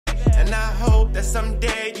that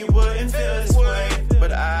someday you wouldn't feel this way.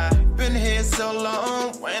 But I've been here so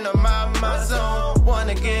long, when I'm out of my zone.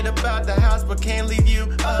 Wanna get about the house, but can't leave you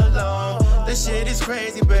alone. This shit is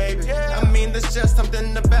crazy, baby. I mean, there's just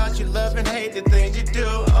something about you, love and hate the things you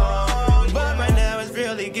do. But right now it's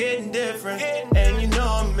really getting different, and you know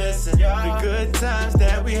I'm missing the good times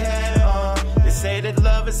that we had. They say that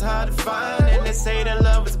love is hard to find, and they say that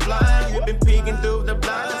love is blind. You've been peeking through the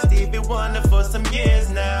blinds, Stevie Wonder for some years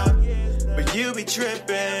now. But you be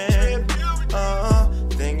tripping,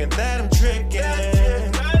 thinking that I'm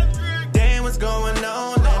tricking. Damn, what's going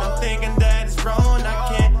on? And I'm thinking that it's wrong.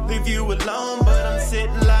 I can't leave you alone, but I'm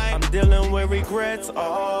sitting like I'm dealing with regrets,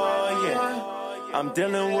 oh yeah. I'm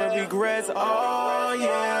dealing with regrets, oh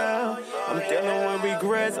yeah. I'm dealing with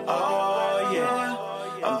regrets, oh yeah.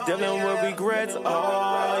 I'm dealing with regrets,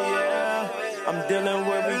 oh yeah. I'm dealing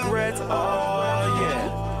with regrets, oh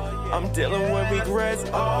yeah. I'm dealing with regrets,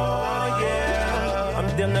 oh yeah. I'm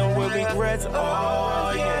dealing with regrets,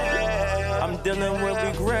 oh yeah. I'm dealing with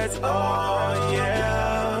regrets, oh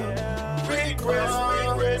yeah. Regrets,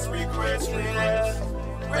 regrets, regrets, regrets.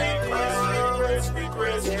 Regrets, regrets,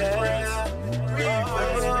 regrets, regrets.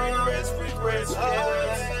 Regrets, regrets, regrets,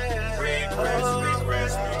 regrets. Regrets,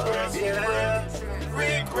 regrets, regrets, regrets.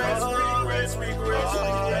 Regrets, regrets, regrets,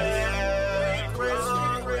 regrets. Regrets,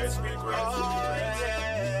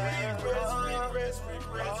 regrets,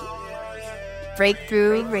 regrets, regrets.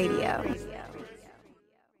 Breakthrough Radio.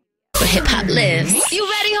 Where hip hop lives. You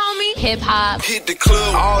ready, homie? Hip hop. Hit the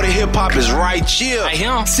club. All the hip hop is right here. I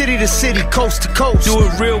am. City to city, coast to coast. Do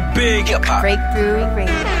it real big. Hip hop. Breakthrough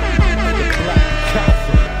Radio.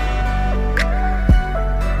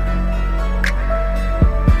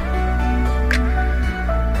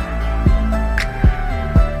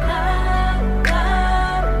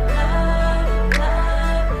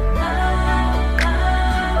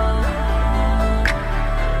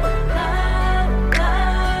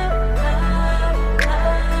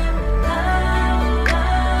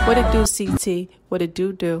 What it do, CT? What it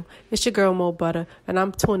do? It's your girl Mo Butter, and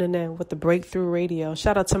I'm tuning in with the Breakthrough Radio.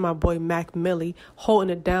 Shout out to my boy Mac Millie, holding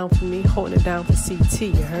it down for me, holding it down for CT,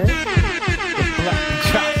 you heard?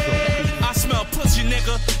 I smell pussy,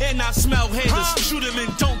 nigga, and I smell haters. Shoot him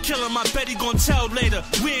and don't kill him, I bet he gon' tell later.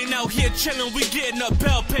 We ain't out here chillin', we getting up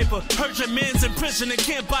bell paper. Heard your man's in prison and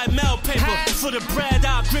can't buy mail paper. For the bread,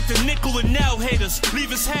 I'll grip the nickel and nail haters. Leave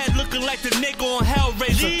his head looking like the nigga on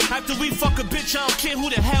Hellraiser. After we fuck a bitch, I don't care who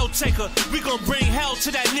the hell take her. We gon' bring hell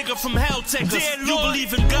to that nigga from Hell Takers. You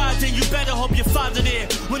believe in God, then you better hope your father there.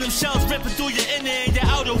 When them shells ripping through your inner and your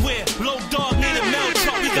outer wear. Low dog need a mail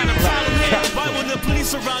truck, we got a problem here. Why when the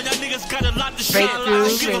police around, y'all niggas got a lot to shine. I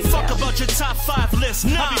don't give a fuck about your top 5 list.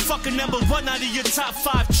 I be fucking number 1 out of your top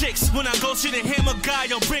 5 chicks. When I go see the hammer guy,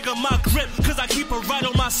 I'll bring her my grip. Cause I keep her right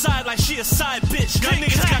on my side like she a side bitch. Y'all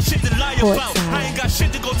niggas got shit to lie about. I ain't got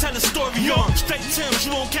shit to go tell a story on. Straight Timbs,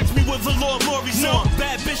 you won't catch me with velour Maury's on.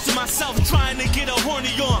 Bad bitch to myself, trying to get a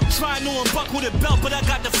horny on. Trying to unbuck with a belt, but I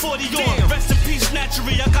got the 40 on. Rest in peace,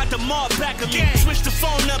 naturally, I got the mob back of me. Switch the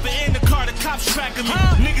phone number in the car, the cops tracking me.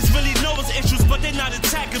 Niggas really know it's issues, but they not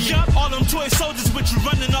attacking me. All them toy soldiers with you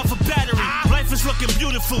running off a battery. Life is looking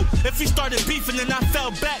beautiful. If he started beefing and I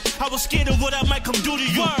fell back, I was scared of what I might come do to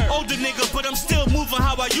you. Older nigga, but I'm still moving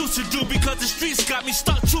how I used to do. Because the streets got me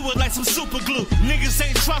stuck to it like some super glue. Niggas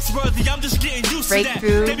ain't trustworthy, I'm just getting used to that.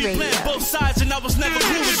 They be playing both sides and I was never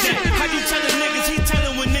cool with that. How you telling niggas he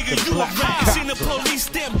telling when nigga you a rat? Seen the police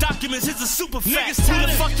stamp documents, it's a super fact. Who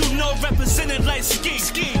the fuck you know represented like ski?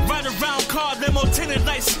 Ride around car, limo tinted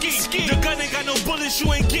like ski. The gun ain't got no bullets,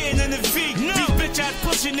 you ain't getting in the V. These bitch ass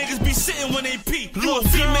pussy niggas be sitting when they pee. You a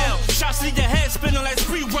female, shots leave your head spinning like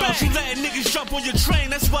spree rounds. You letting niggas jump on your train,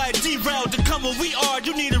 that's why it derailed. To come where we are,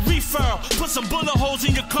 you need a referral. Put some bullet holes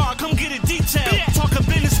in your car, come get it detailed. Talking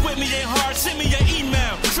business with me ain't hard, send me your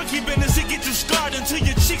email. Tricky business, it get you scarred until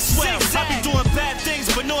your cheeks swell. I be doing bad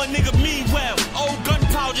things, but know a nigga mean well. Old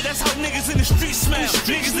gunpowder, that's how niggas in the street smell.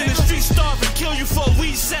 Niggas in the street starve and kill you for a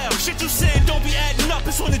weed sell. Shit you saying don't be adding up,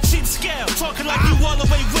 it's on a cheap scale. Talking like you all the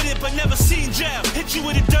way with it, but never seen jail. Hit you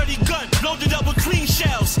with a dirty gun, loaded up with clean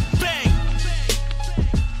shells. Bang!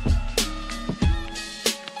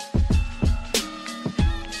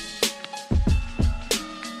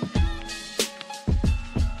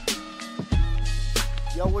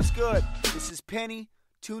 Yo, what's good? This is Penny.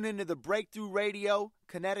 Tune into the Breakthrough Radio,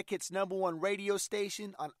 Connecticut's #1 radio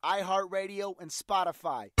station on iHeartRadio and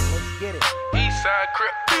Spotify. Let's get it. Eastside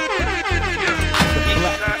Crip.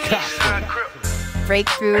 Eastside Crip.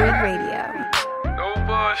 Breakthrough Radio. No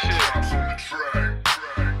bullshit.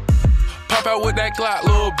 Pop out with that Glock,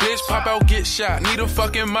 little bitch. Pop out, get shot. Need a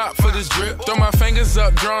fucking mop for this drip. Throw my fingers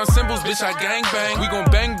up, drawing symbols, bitch. I gang bang. We gon'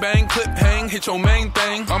 bang bang, clip hang, hit your main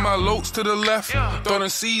thing. On my locs to the left, throwing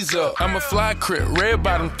C's up. I'm a fly crip, red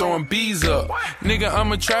bottom, throwing B's up. Nigga,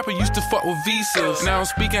 I'm a trapper, used to fuck with visas. Now I'm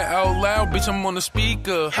speaking out loud, bitch. I'm on the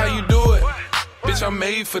speaker. How you do it? Bitch, I'm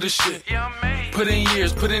made for this shit. Put in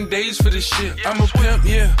years, put in days for this shit. I'm a pimp,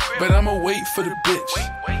 yeah, but I'ma wait for the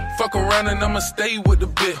bitch. Fuck around and I'ma stay with the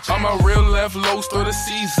bitch. On my real left lows, throw the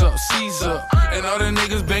C's up, C's up. And all the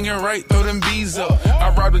niggas banging right, throw them B's up.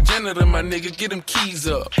 I robbed a janitor, my nigga, get them keys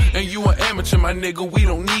up. And you an amateur, my nigga, we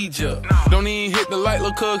don't need ya. Don't even hit the light,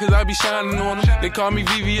 look, cuz I be shining on them. They call me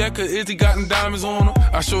VVX, cause Izzy got them diamonds on them.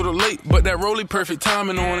 I showed her late, but that rollie perfect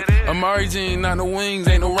timing on it. Amari Jean, not no wings,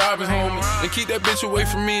 ain't no Robin, homie. And keep that bitch away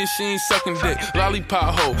from me if she ain't sucking dick.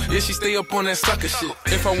 Lollipop hoe, yeah, she stay up on that sucker shit.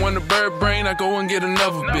 If I want a bird brain, I go and get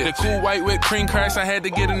another bitch. The cool white whipped cream cracks, I had to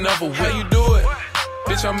get another whip. How you do it?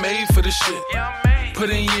 Bitch, I'm made for this shit. Put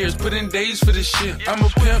in years, put in days for this shit. I'm a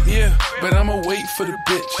pimp, yeah, but I'ma wait for the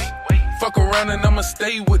bitch. Fuck around and I'ma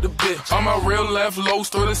stay with the bitch. On my real left lows,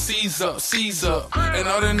 throw the C's up, C's up. And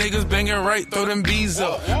all the niggas banging right, throw them B's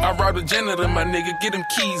up. I robbed a janitor, my nigga, get them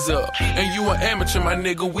keys up. And you an amateur, my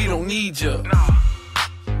nigga, we don't need ya.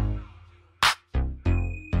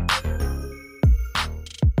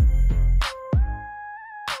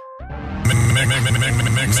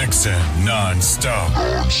 Mixing non-stop.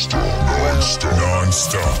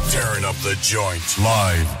 Non-stop. Tearing up the joint.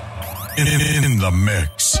 Live. In the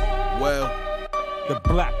mix. Well, the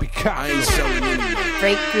Black Picasso. I ain't selling anyway.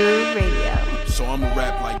 Breakthrough Radio. So I'ma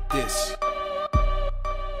rap like this.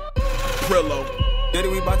 Prillo. Daddy,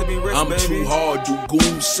 we about to be rich, I'm baby. too hard, do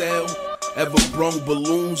goons sell? Ever brung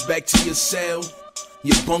balloons back to your cell?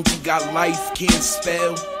 Your bunkie got life, can't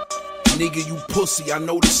spell. Nigga, you pussy, I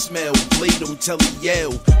know the smell. Blade him, tell he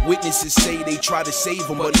yell. Witnesses say they try to save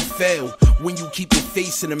him, but he fell. When you keep your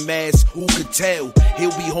face in a mask, who could tell?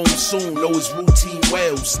 He'll be home soon, know his routine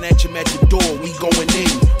well. Snatch him at the door, we going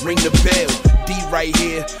in. Ring the bell. D right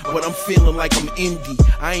here, but I'm feeling like I'm indie.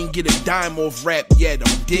 I ain't get a dime off rap yet,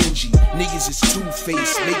 I'm dingy. Niggas is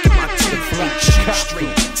two-faced, making my teeth like cheap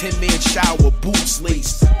straight. 10-man shower, boots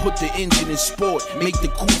laced. Put the engine in sport, make the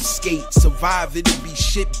coupe skate. Survive, it'll be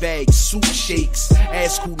shit bags, soup shakes.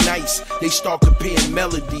 Ask who nice, they start comparing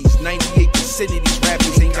melodies. 98% of these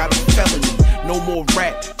rappers ain't got a felony. No more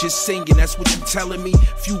rap, just singing, that's what you telling me?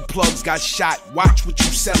 Few plugs got shot, watch what you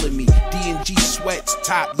selling me. D&G sweats,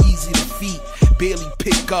 top, easy to feet. Barely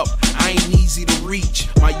pick up, I ain't easy to reach.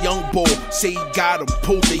 My young boy say he got him,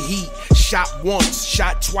 pull the heat. Shot once,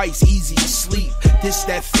 shot twice, easy to sleep. This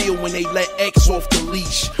that feel when they let X off the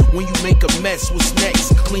leash. When you make a mess, what's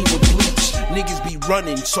next? Clean with bleach. Niggas be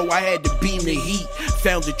running, so I had to beam the heat.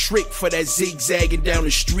 Found a trick for that zigzagging down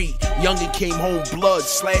the street. Youngin' came home, blood,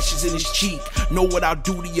 slashes in his cheek. Know what I'll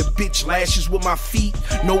do to your bitch, lashes with my feet.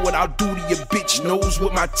 Know what I'll do to your bitch, nose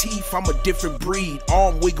with my teeth. I'm a different breed,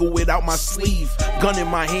 arm wiggle without my sleeve. Gun in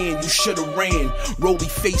my hand, you should've ran. Rolly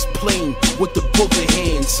face plain with the booger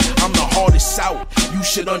hands. I'm the hardest out, you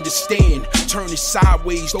should understand. Turn it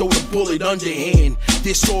sideways, throw the bullet underhand.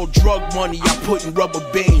 This all drug money I put in rubber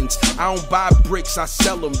bands. I don't buy bricks, I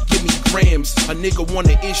sell them, give me grams. A nigga want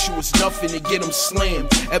an issue, it's nothing to get him slammed.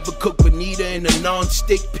 Ever cook bonita in a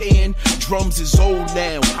non-stick pan? Drums is old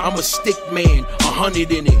now, I'm a stick man,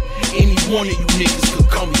 100 in it. Any one of you niggas could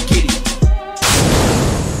come and get it.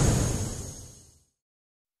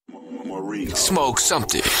 Smoke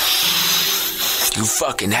something. You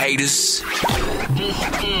fucking haters.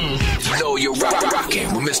 You know you're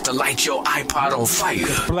rocking with Mr. Light Your iPod on Fire.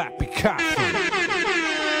 Black Picasso.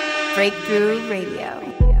 Breakthrough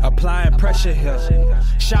Radio. Applying pressure here.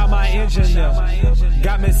 Shot my engineer.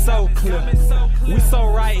 Got me so clear. We so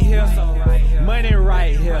right here. Money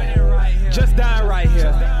right here. Just dying right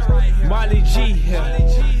here. Marley G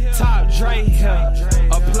here. Top Dre here.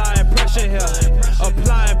 Applying pressure here.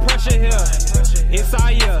 Applying pressure here. It's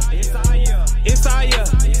our year. It's our year.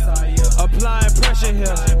 Applying pressure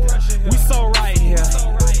here. We so right here.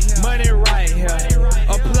 Money right here.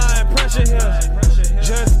 Applying pressure here.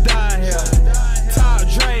 Just die here. Top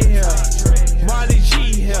Dre here. Marley G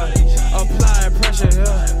here. Applying pressure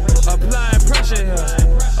here. Applying pressure here.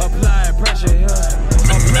 Applying pressure here.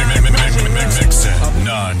 Mixing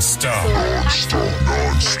non-stop.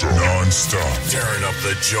 Non-stop. Tearing up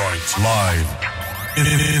the joint. Live.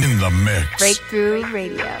 In the mix. Breakthrough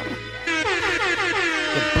Radio.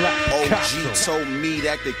 Oh OG told me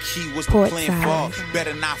that the key was the plan for.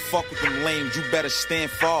 Better not fuck with them lames, you better stand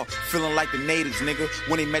for. Feeling like the natives, nigga,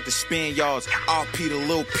 when they met the Spaniards. RP to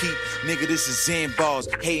Lil Pete, nigga, this is Zen bars.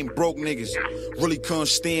 Hating broke niggas, really couldn't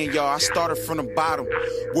stand y'all. I started from the bottom,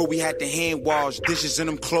 where we had to hand wash dishes in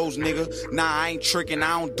them clothes, nigga. Nah, I ain't tricking,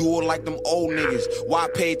 I don't do it like them old niggas. Why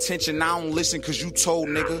pay attention? I don't listen cause you told,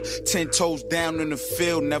 nigga. 10 toes down in the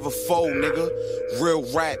field, never fold, nigga. Real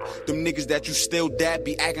rap, them niggas that you still dap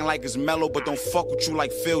be acting like it's mellow, but don't fuck with you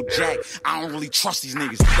like Phil Jack. I don't really trust these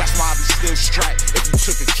niggas, that's why I be still strapped. If you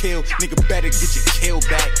took a kill, nigga better get your kill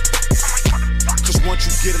back. Cause once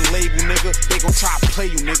you get a label, nigga, they gon' try to play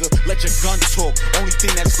you, nigga. Let your gun talk, only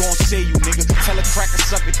thing that's gon' say you, nigga. Tell a cracker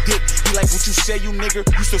suck a dick, he like what you say, you nigga.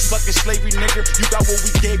 You still stuck in slavery, nigga. You got what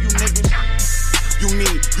we gave you, niggas. You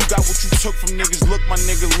mean, you got what you took from niggas. Look, my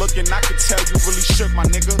nigga, look, and I could tell you really shook, my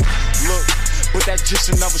nigga. Look, but that's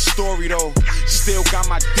just another story, though. Still got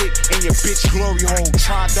my dick in your bitch glory hole.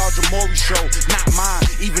 Try and dodge a Maury show, not mine.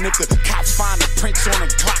 Even if the cops find the prints on a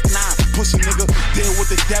Glock 9. Pussy nigga, deal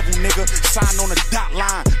with the devil, nigga. Sign on the dot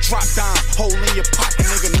line. Drop down, hole in your pocket,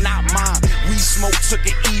 nigga, not mine. We smoke, took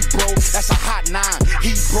an E, bro. That's a hot 9.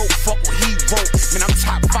 He broke, fuck what he wrote. Man, I'm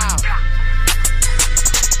top 5.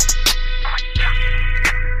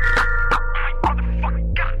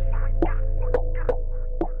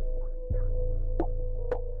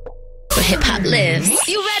 Hip hop lives.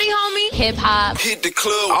 You ready, homie? Hip hop. Hit the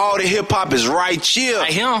club. All the hip hop is right here.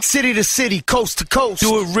 Right here. City to city, coast to coast.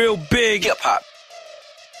 Do it real big. Hip hop.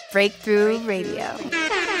 Breakthrough Radio.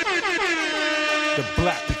 The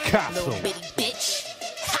Black Picasso. Little bitty bitch.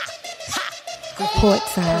 Ha, ha.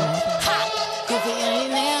 Portside. Pull it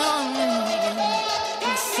up, nah. Let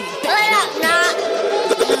me see. Throw that ass.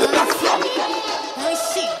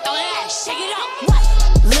 Shake it up. What?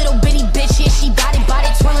 Little bitty bitch, yeah, she body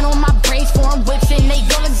twirling on my braids, foreign whips, and they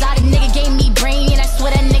go exotic. Nigga gave me brain, and I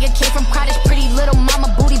swear that nigga came from cottage. Pretty little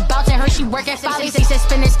mama booty bouncing her, she work at Follies. They said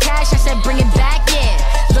spend this cash, I said bring it back, yeah.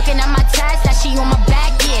 Looking at my tats, that she on my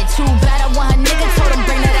back, yeah. Too bad I want her nigga, told him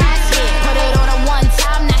bring that ass, yeah. Put it on her one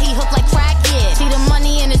time, now he hooked like crack, yeah. See the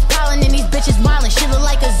money in his piling, and these bitches wildin'. Shit look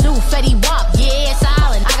like a zoo, Fetty Wap, yeah, it's an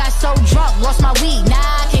island. I got so drunk, lost my weed, nah,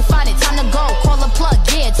 I can't find it. Time to go, call the plug,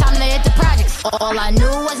 yeah, time to hit the projects. All I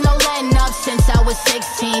knew was no letting up since I was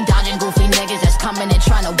 16. Dodging goofy niggas that's coming and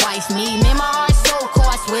trying to wife me. Man, my heart so cold,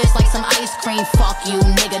 I swear it's like some ice cream. Fuck you,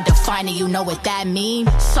 nigga, defining, you know what that mean.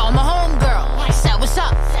 Saw my homegirl, said what's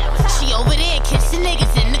up. She over there kissing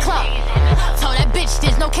niggas in the club. Told that bitch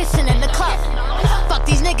there's no kissing in the club. Fuck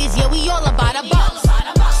these niggas, yeah, we all about a bucks.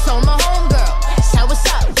 Saw my homegirl, said what's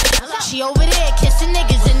up. She over there kissing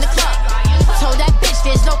niggas in the club. Told that bitch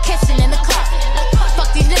there's no kissing in the club.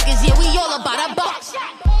 Fuck these niggas, yeah, we all about a bucks.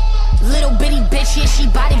 Little bitty bitch, yeah, she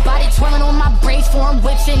body twirling on my braids, foreign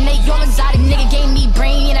whips, and they all exotic. Nigga gave me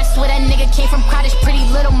brain, and I swear that nigga came from cottage. Pretty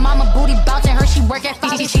little mama booty bouncing her, she work at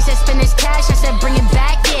Follies. She said spend this cash, I said bring it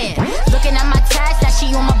back, yeah. Looking at my tats, that she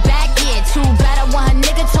on my back, yeah. Too bad I want her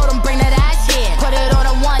nigga, told him bring that ass, yeah. Put it on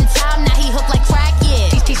her one time, now he hooked like crack, yeah.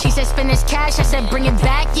 She said spend this cash, I said bring it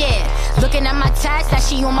back, yeah. Looking at my tats, that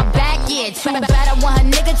she on my back, yeah. Too bad I want her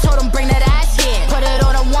nigga, told him bring that ass, yeah. Put it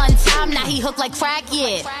on her one time, now he hooked like crack,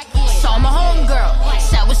 yeah. Saw my homegirl,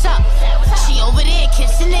 said what's up. She over there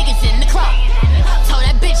kissing niggas in the club. Told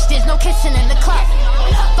that bitch there's no kissing in the club.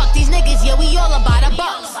 Fuck these niggas, yeah, we all about a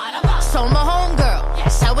bucks. Saw my homegirl,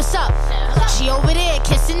 said what's up. She over there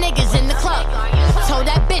kissing niggas in the club. Told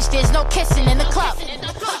that bitch there's no kissing in the club.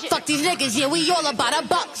 Fuck these niggas, yeah, we all about a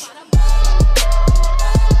bucks.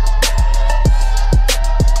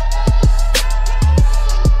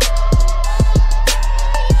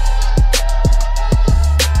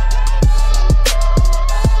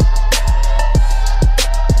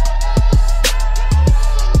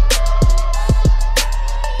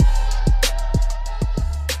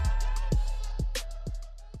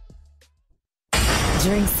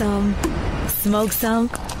 Drink some, smoke some,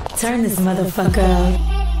 turn this motherfucker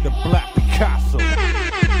up. The Black Picasso.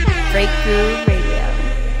 Breakthrough Radio.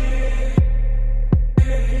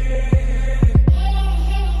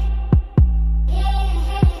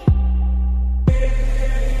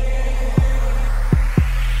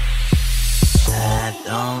 I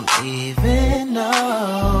don't even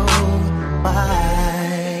know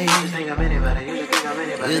why.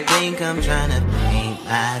 You think I'm trying to paint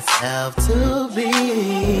myself to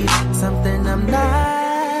be something I'm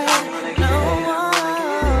not. No more.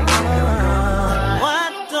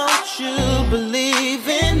 Why don't you believe